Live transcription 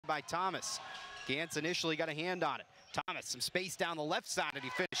by Thomas. Gantz initially got a hand on it. Thomas, some space down the left side, and he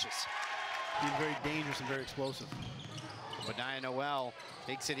finishes. Being very dangerous and very explosive. But Noel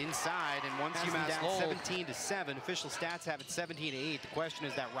takes it inside, and once UMass Lowell 17-7, official stats have it 17-8. The question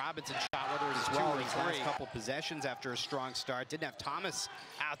is that Robinson shot, whether it's two in his last couple possessions after a strong start. Didn't have Thomas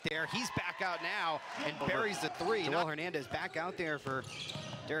out there. He's back out now and buries the three. Noel Hernandez back out there for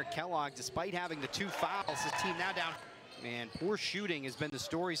Derek Kellogg, despite having the 2 fouls. His team now down. Man, poor shooting has been the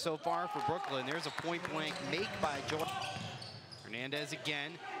story so far for Brooklyn. There's a point-blank make by Joel. Hernandez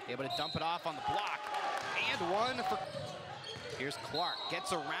again, able to dump it off on the block. And one for... Here's Clark,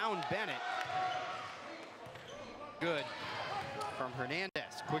 gets around Bennett. Good from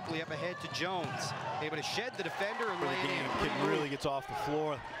Hernandez. Quickly up ahead to Jones. Able to shed the defender and lay it in. Kid really gets off the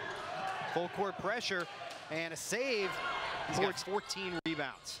floor. Full court pressure and a save. He's got 14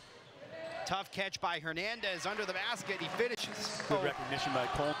 rebounds. Tough catch by Hernandez under the basket. He finishes. Good recognition by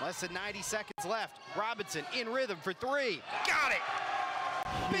Cole. Less than 90 seconds left. Robinson in rhythm for three. Got it!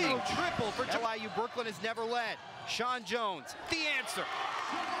 Big triple for LIU. Brooklyn has never led. Sean Jones, the answer.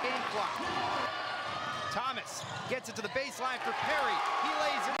 Game clock. Thomas gets it to the baseline for Perry. He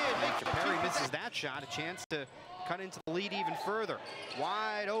lays it in. Perry misses that shot. A chance to cut into the lead even further.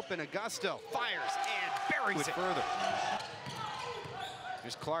 Wide open. Augusto fires and buries it further.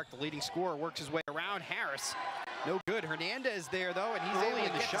 Here's Clark, the leading scorer, works his way around Harris. No good. Hernandez there, though, and he's only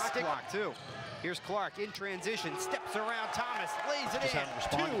in the shot clock, too. Here's Clark in transition, steps around Thomas, lays it in. Hasn't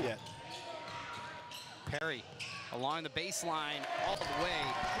responded yet. Perry along the baseline all the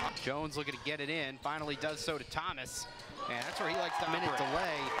way. Jones looking to get it in, finally does so to Thomas. And that's where he likes to minute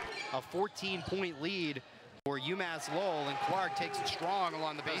delay. A 14-point lead for UMass Lowell, and Clark takes it strong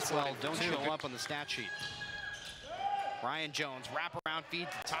along the baseline. Don't show up on the stat sheet. Ryan Jones, wraparound feed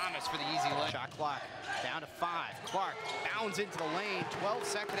to Thomas for the easy lay. Shot clock down to 5. Clark bounds into the lane.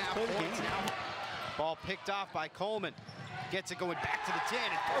 12-second out points now. Ball picked off by Coleman. Gets it going back to the 10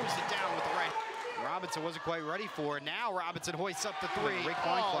 and throws it down with the right. Robinson wasn't quite ready for it. Now Robinson hoists up the 3.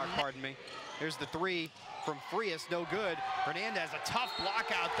 Clark, pardon me. There's the 3 from Frias, no good. Hernandez, a tough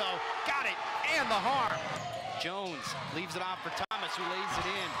block out though. Got it, and the harm. Jones leaves it off for Thomas, who lays it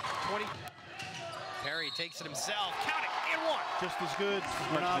in. 20. Perry takes it himself. Count it, and 1. Just as good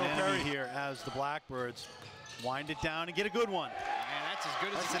Renato Perry here as the Blackbirds wind it down and get a good one. And that's as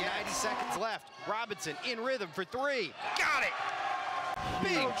good as it gets. 90 seconds left. Robinson in rhythm for 3. Got it!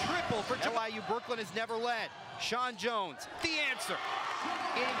 Big triple for LIU. Brooklyn has never led. Sean Jones, the answer.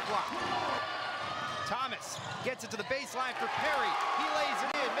 Game clock. Thomas gets it to the baseline for Perry. He lays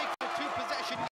it in.